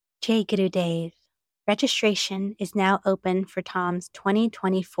Jai Guru Dev. Registration is now open for Tom's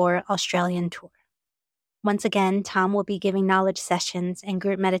 2024 Australian tour. Once again, Tom will be giving knowledge sessions and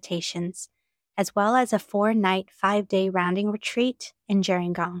group meditations, as well as a 4-night, 5-day rounding retreat in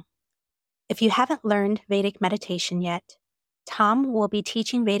Gerringong. If you haven't learned Vedic meditation yet, Tom will be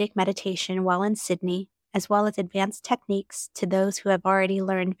teaching Vedic meditation while in Sydney, as well as advanced techniques to those who have already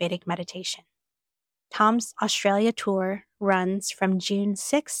learned Vedic meditation. Tom's Australia tour runs from June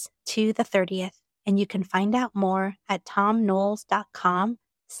 6th to the 30th, and you can find out more at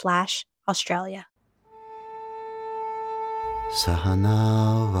tomknowles.com/Australia.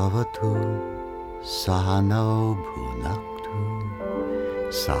 Sahana vavatu, sahano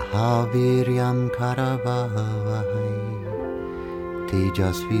bhunaktu, sahaviryam karavavahai,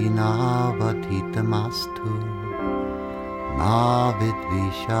 tejasvinavadhitamastu, ma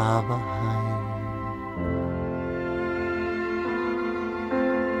vidvishavahai.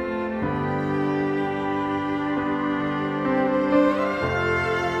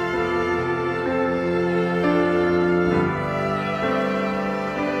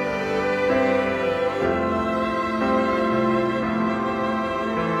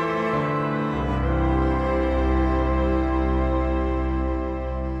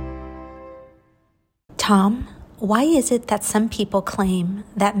 Tom, why is it that some people claim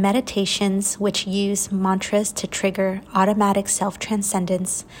that meditations which use mantras to trigger automatic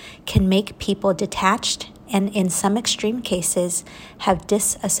self-transcendence can make people detached and, in some extreme cases, have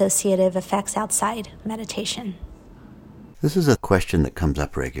dissociative effects outside meditation? This is a question that comes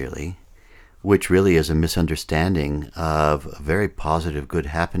up regularly, which really is a misunderstanding of a very positive, good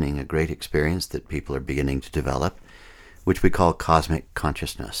happening, a great experience that people are beginning to develop, which we call cosmic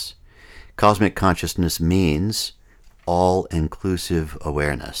consciousness. Cosmic consciousness means all-inclusive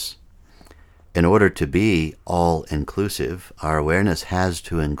awareness. In order to be all-inclusive, our awareness has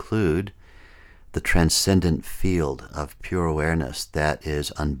to include the transcendent field of pure awareness that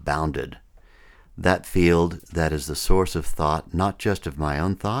is unbounded. That field that is the source of thought, not just of my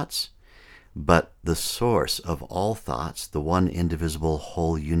own thoughts, but the source of all thoughts, the one indivisible,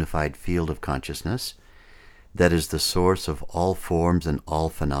 whole, unified field of consciousness that is the source of all forms and all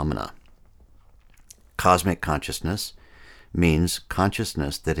phenomena. Cosmic consciousness means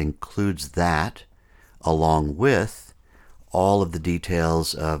consciousness that includes that along with all of the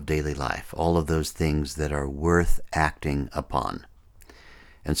details of daily life, all of those things that are worth acting upon.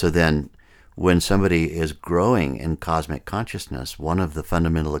 And so then when somebody is growing in cosmic consciousness, one of the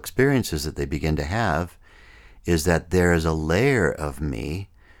fundamental experiences that they begin to have is that there is a layer of me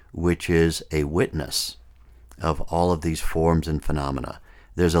which is a witness of all of these forms and phenomena.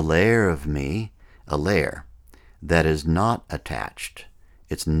 There's a layer of me, a layer that is not attached.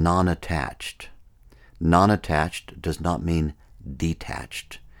 It's non-attached. Non-attached does not mean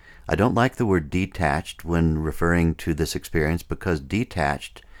detached. I don't like the word detached when referring to this experience because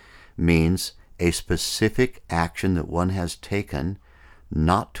detached means a specific action that one has taken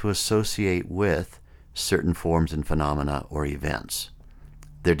not to associate with certain forms and phenomena or events.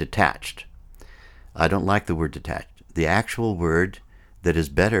 They're detached. I don't like the word detached. The actual word that is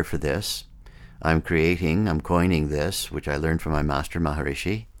better for this, I'm coining this, which I learned from my master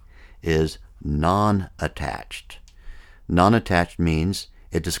Maharishi, is non-attached. Non-attached means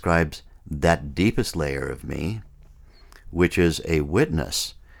it describes that deepest layer of me, which is a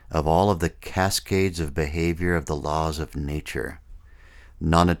witness of all of the cascades of behavior of the laws of nature.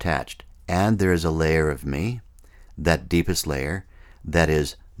 Non-attached. And there is a layer of me, that deepest layer, that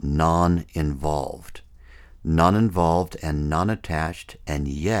is non-involved. Non-involved and non-attached, and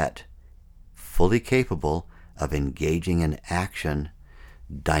yet fully capable of engaging in action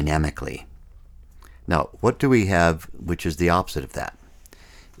dynamically. Now, what do we have which is the opposite of that?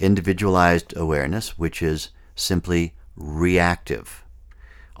 Individualized awareness, which is simply reactive.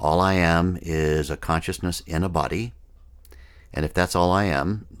 All I am is a consciousness in a body, and if that's all I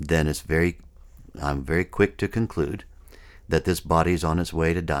am, then I'm very quick to conclude that this body is on its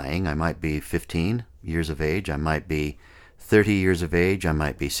way to dying. I might be 15 years of age, I might be 30 years of age, I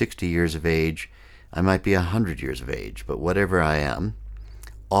might be 60 years of age, I might be 100 years of age, but whatever I am,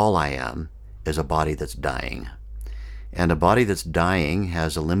 all I am is a body that's dying. And a body that's dying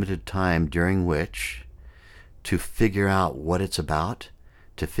has a limited time during which to figure out what it's about,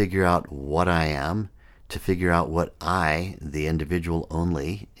 to figure out what I am, to figure out what I, the individual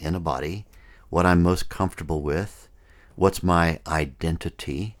only in a body, what I'm most comfortable with, what's my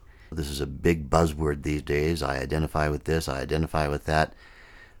identity. This is a big buzzword these days. I identify with this, I identify with that.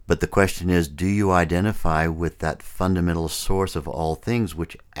 But the question is, do you identify with that fundamental source of all things,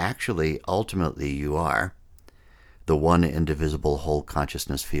 which actually, ultimately, you are? the one indivisible whole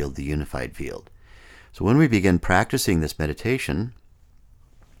consciousness field, the unified field. So when we begin practicing this meditation,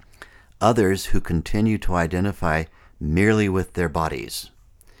 others who continue to identify merely with their bodies,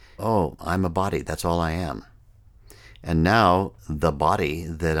 oh, I'm a body, that's all I am. And now the body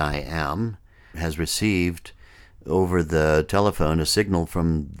that I am has received over the telephone a signal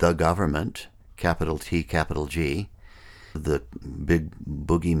from the government, capital T, capital G, the big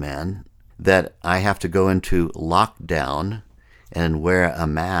boogeyman, that I have to go into lockdown and wear a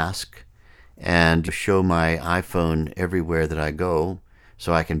mask and show my iPhone everywhere that I go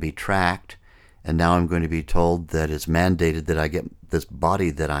so I can be tracked. And now I'm going to be told that it's mandated that I get this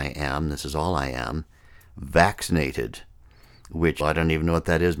body that I am, this is all I am, vaccinated, which I don't even know what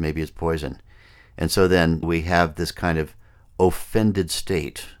that is. Maybe it's poison. And so then we have this kind of offended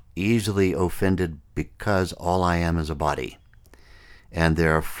state, easily offended because all I am is a body. And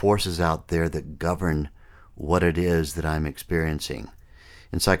there are forces out there that govern what it is that I'm experiencing.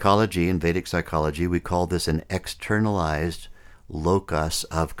 In psychology, in Vedic psychology, we call this an externalized locus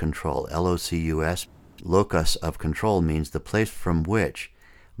of control, L-O-C-U-S. Locus of control means the place from which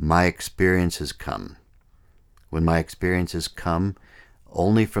my experiences come. When my experiences come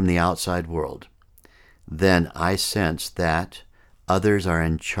only from the outside world, then I sense that others are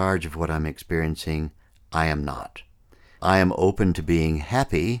in charge of what I'm experiencing. I am not. I am open to being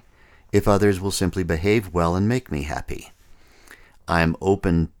happy if others will simply behave well and make me happy. I am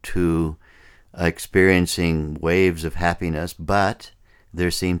open to experiencing waves of happiness, but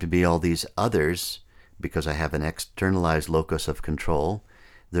there seem to be all these others, because I have an externalized locus of control,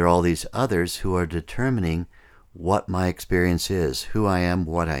 there are all these others who are determining what my experience is, who I am,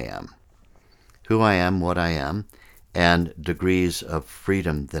 what I am. Who I am, what I am, and degrees of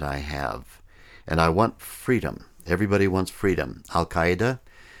freedom that I have. And I want freedom. Everybody wants freedom. Al-Qaeda,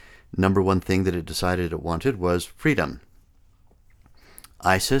 number one thing that it decided it wanted was freedom.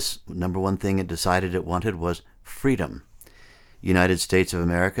 ISIS, number one thing it decided it wanted was freedom. United States of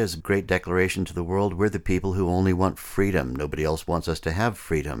America is a great declaration to the world. We're the people who only want freedom. Nobody else wants us to have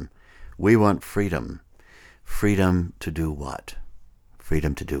freedom. We want freedom. Freedom to do what?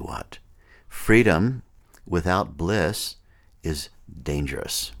 Freedom to do what? Freedom without bliss is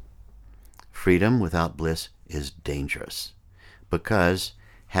dangerous. Freedom without bliss is dangerous, because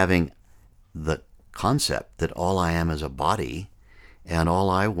having the concept that all I am is a body and all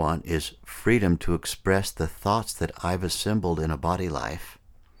I want is freedom to express the thoughts that I've assembled in a body life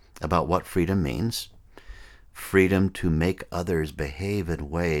about what freedom means, freedom to make others behave in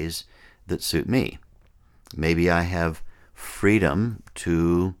ways that suit me. Maybe I have freedom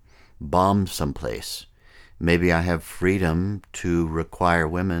to bomb someplace. Maybe I have freedom to require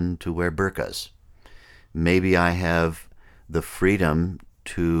women to wear burqas. Maybe I have the freedom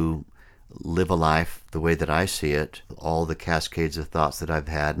to live a life the way that I see it, all the cascades of thoughts that I've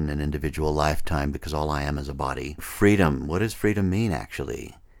had in an individual lifetime, because all I am is a body. Freedom. What does freedom mean,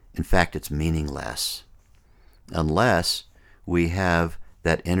 actually? In fact, it's meaningless, unless we have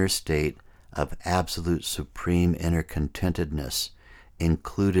that inner state of absolute supreme inner contentedness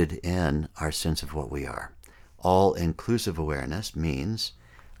included in our sense of what we are. All-inclusive awareness means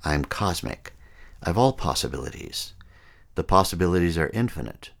I'm cosmic. I have all possibilities. The possibilities are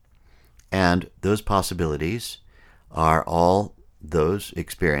infinite. And those possibilities are all those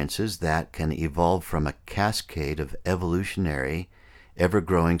experiences that can evolve from a cascade of evolutionary,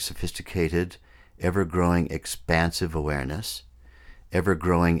 ever-growing, sophisticated, ever-growing, expansive awareness,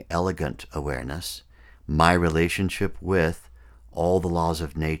 ever-growing, elegant awareness, my relationship with all the laws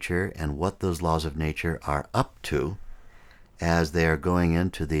of nature and what those laws of nature are up to as they are going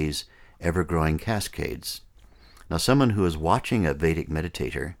into these ever-growing cascades. Now, someone who is watching a Vedic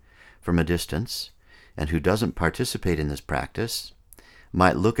meditator from a distance and who doesn't participate in this practice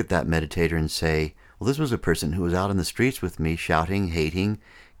might look at that meditator and say, well, this was a person who was out in the streets with me shouting, hating,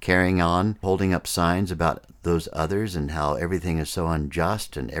 carrying on, holding up signs about those others and how everything is so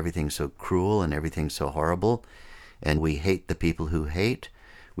unjust and everything's so cruel and everything's so horrible. And we hate the people who hate,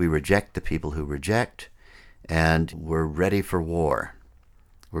 we reject the people who reject, and we're ready for war.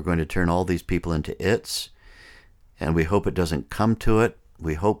 We're going to turn all these people into its, and we hope it doesn't come to it.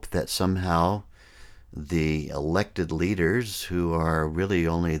 We hope that somehow the elected leaders, who are really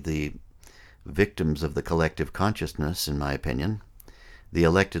only the victims of the collective consciousness, in my opinion, the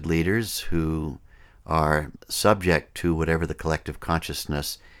elected leaders who are subject to whatever the collective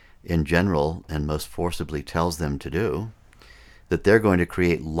consciousness in general and most forcibly tells them to do, that they're going to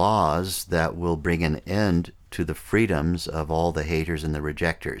create laws that will bring an end to the freedoms of all the haters and the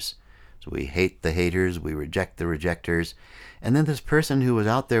rejectors. So we hate the haters, we reject the rejectors, and then this person who was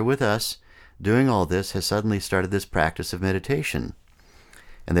out there with us doing all this has suddenly started this practice of meditation.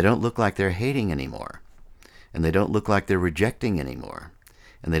 And they don't look like they're hating anymore. And they don't look like they're rejecting anymore.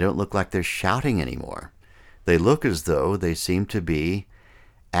 And they don't look like they're shouting anymore. They look as though they seem to be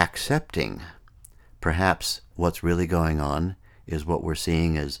accepting. Perhaps what's really going on is what we're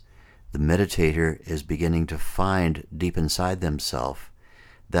seeing is the meditator is beginning to find deep inside themselves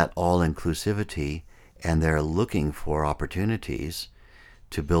that all-inclusivity, and they're looking for opportunities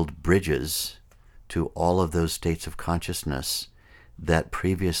to build bridges to all of those states of consciousness that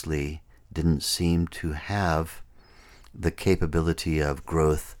previously didn't seem to have the capability of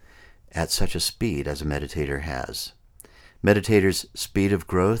growth at such a speed as a meditator has. Meditators' speed of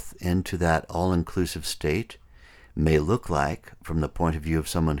growth into that all-inclusive state may look like, from the point of view of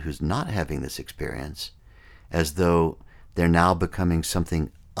someone who's not having this experience, as though they're now becoming something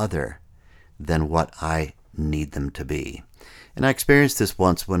other than what I need them to be. And I experienced this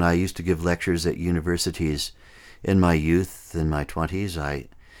once when I used to give lectures at universities in my youth, in my 20s. I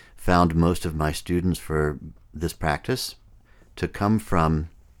found most of my students for this practice to come from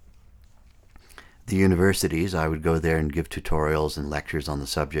the universities. I would go there and give tutorials and lectures on the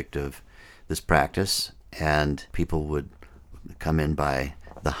subject of this practice, and people would come in by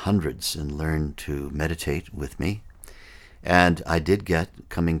the hundreds and learn to meditate with me. And I did get,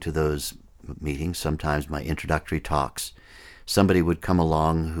 coming to those meetings, sometimes my introductory talks, somebody would come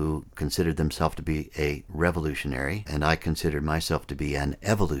along who considered themselves to be a revolutionary, and I considered myself to be an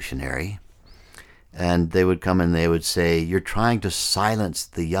evolutionary. And they would come and they would say, "You're trying to silence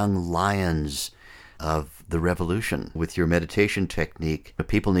the young lions of the revolution with your meditation technique.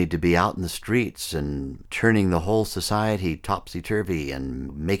 People need to be out in the streets and turning the whole society topsy-turvy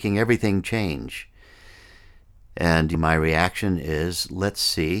and making everything change." And my reaction is, let's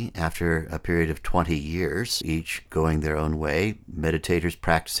see, after a period of 20 years, each going their own way, meditators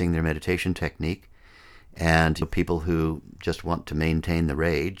practicing their meditation technique, and people who just want to maintain the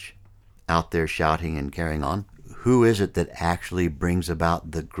rage, out there shouting and carrying on, who is it that actually brings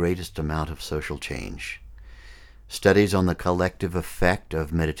about the greatest amount of social change? Studies on the collective effect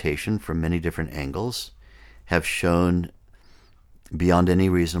of meditation from many different angles have shown beyond any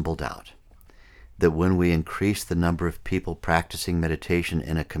reasonable doubt that when we increase the number of people practicing meditation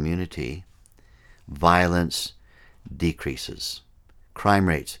in a community, violence decreases, crime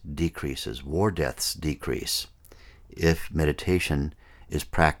rates decreases, war deaths decrease, if meditation is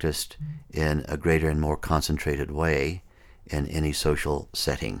practiced in a greater and more concentrated way in any social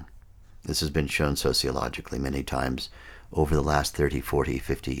setting. This has been shown sociologically many times over the last 30, 40,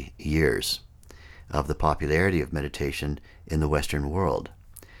 50 years of the popularity of meditation in the Western world.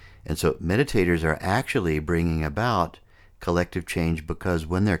 And so meditators are actually bringing about collective change, because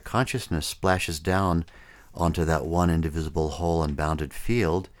when their consciousness splashes down onto that one indivisible whole unbounded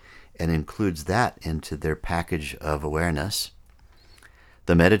field and includes that into their package of awareness,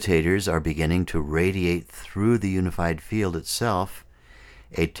 the meditators are beginning to radiate through the unified field itself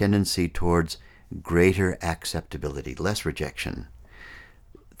a tendency towards greater acceptability, less rejection.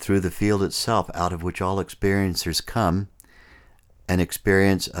 Through the field itself, out of which all experiencers come, an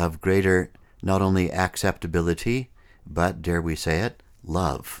experience of greater not only acceptability, but, dare we say it,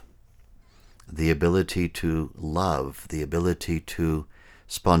 love. The ability to love, the ability to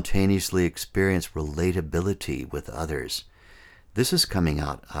spontaneously experience relatability with others. This is coming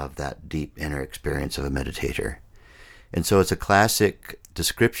out of that deep inner experience of a meditator. And so it's a classic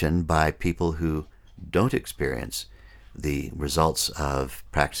description by people who don't experience the results of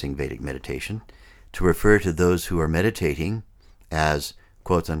practicing Vedic meditation to refer to those who are meditating as,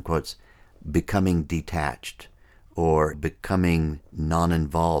 quotes unquote, becoming detached or becoming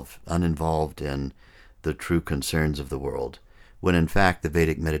uninvolved in the true concerns of the world, when in fact the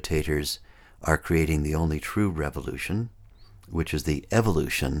Vedic meditators are creating the only true revolution, which is the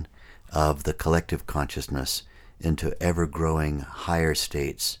evolution of the collective consciousness into ever-growing higher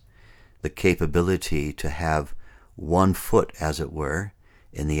states, the capability to have one foot, as it were,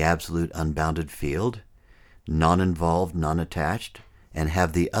 in the absolute unbounded field, non-involved, non-attached, and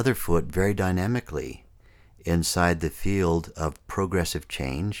have the other foot very dynamically inside the field of progressive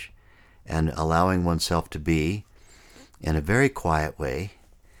change, and allowing oneself to be, in a very quiet way,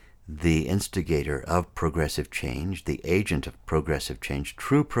 the instigator of progressive change, the agent of progressive change.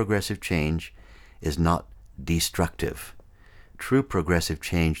 True progressive change is not destructive. True progressive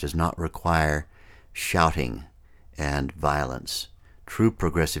change does not require shouting and violence. True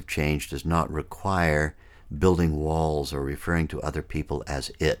progressive change does not require building walls or referring to other people as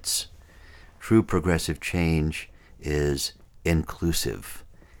its. True progressive change is inclusive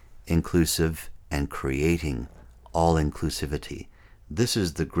and creating all inclusivity. This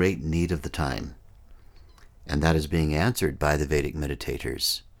is the great need of the time, and that is being answered by the Vedic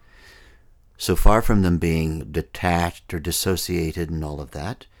meditators. So far from them being detached or dissociated and all of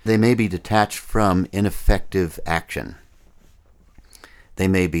that, they may be detached from ineffective action. They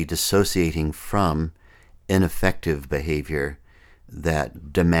may be dissociating from ineffective behavior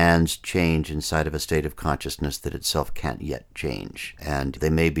that demands change inside of a state of consciousness that itself can't yet change. And they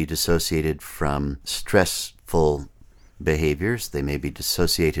may be dissociated from stressful behaviors. They may be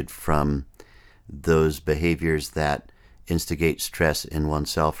dissociated from those behaviors that instigate stress in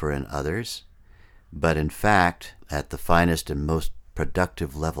oneself or in others. But in fact, at the finest and most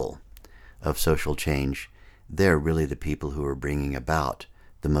productive level of social change, they're really the people who are bringing about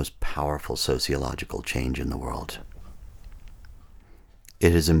the most powerful sociological change in the world.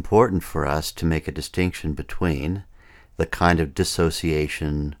 It is important for us to make a distinction between the kind of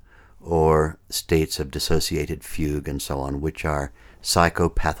dissociation or states of dissociated fugue and so on, which are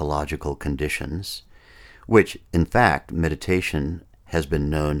psychopathological conditions, which in fact meditation has been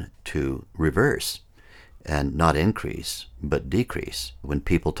known to reverse and not increase, but decrease. When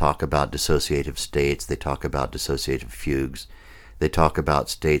people talk about dissociative states, they talk about dissociative fugues, they talk about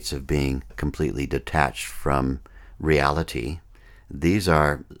states of being completely detached from reality. These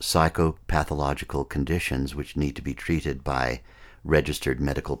are psychopathological conditions which need to be treated by registered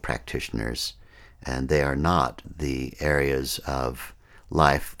medical practitioners, and they are not the areas of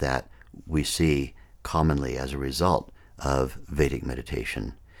life that we see commonly as a result of Vedic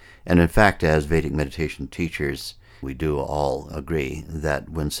meditation. And in fact, as Vedic meditation teachers, we do all agree that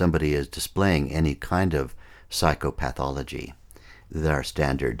when somebody is displaying any kind of psychopathology, that our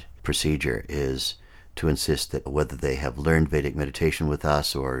standard procedure is to insist that whether they have learned Vedic meditation with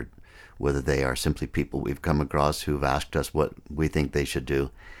us or whether they are simply people we've come across who've asked us what we think they should do,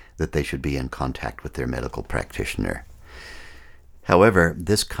 that they should be in contact with their medical practitioner. However,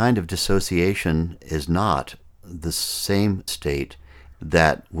 this kind of dissociation is not the same state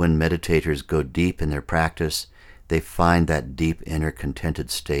that when meditators go deep in their practice, they find that deep inner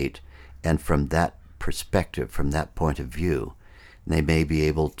contented state, and from that perspective, from that point of view, they may be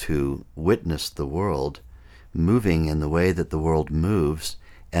able to witness the world moving in the way that the world moves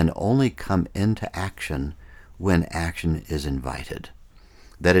and only come into action when action is invited.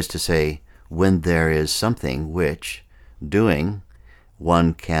 That is to say, when there is something which, doing,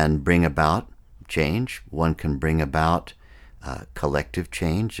 one can bring about change, one can bring about collective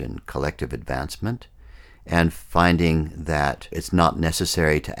change and collective advancement, and finding that it's not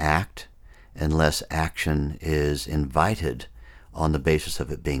necessary to act unless action is invited on the basis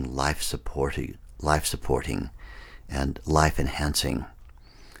of it being life-supporting and life-enhancing.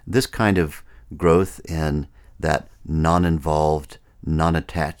 This kind of growth in that non-involved,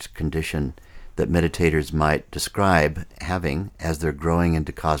 non-attached condition that meditators might describe having as they're growing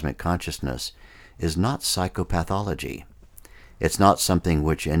into cosmic consciousness is not psychopathology. It's not something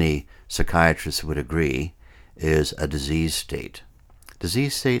which any psychiatrist would agree is a disease state.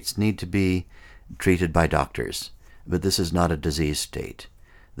 Disease states need to be treated by doctors, but this is not a disease state.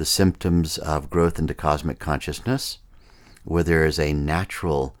 The symptoms of growth into cosmic consciousness, where there is a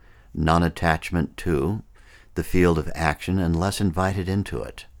natural non-attachment to the field of action unless invited into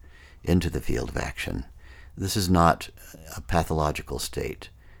it, into the field of action. This is not a pathological state.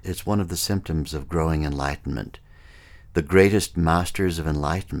 It's one of the symptoms of growing enlightenment. The greatest masters of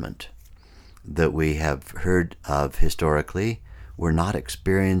enlightenment that we have heard of historically were not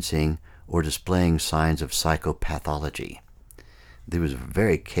experiencing or displaying signs of psychopathology. There was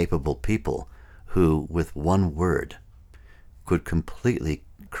very capable people who, with one word, could completely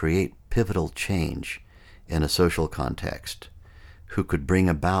create pivotal change in a social context, who could bring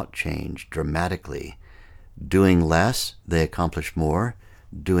about change dramatically. Doing less, they accomplish more.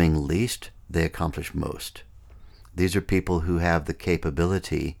 Doing least, they accomplish most. These are people who have the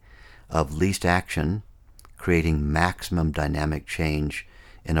capability of least action, creating maximum dynamic change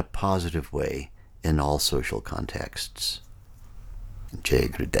in a positive way in all social contexts. Jai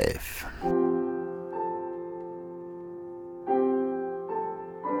Gurudev.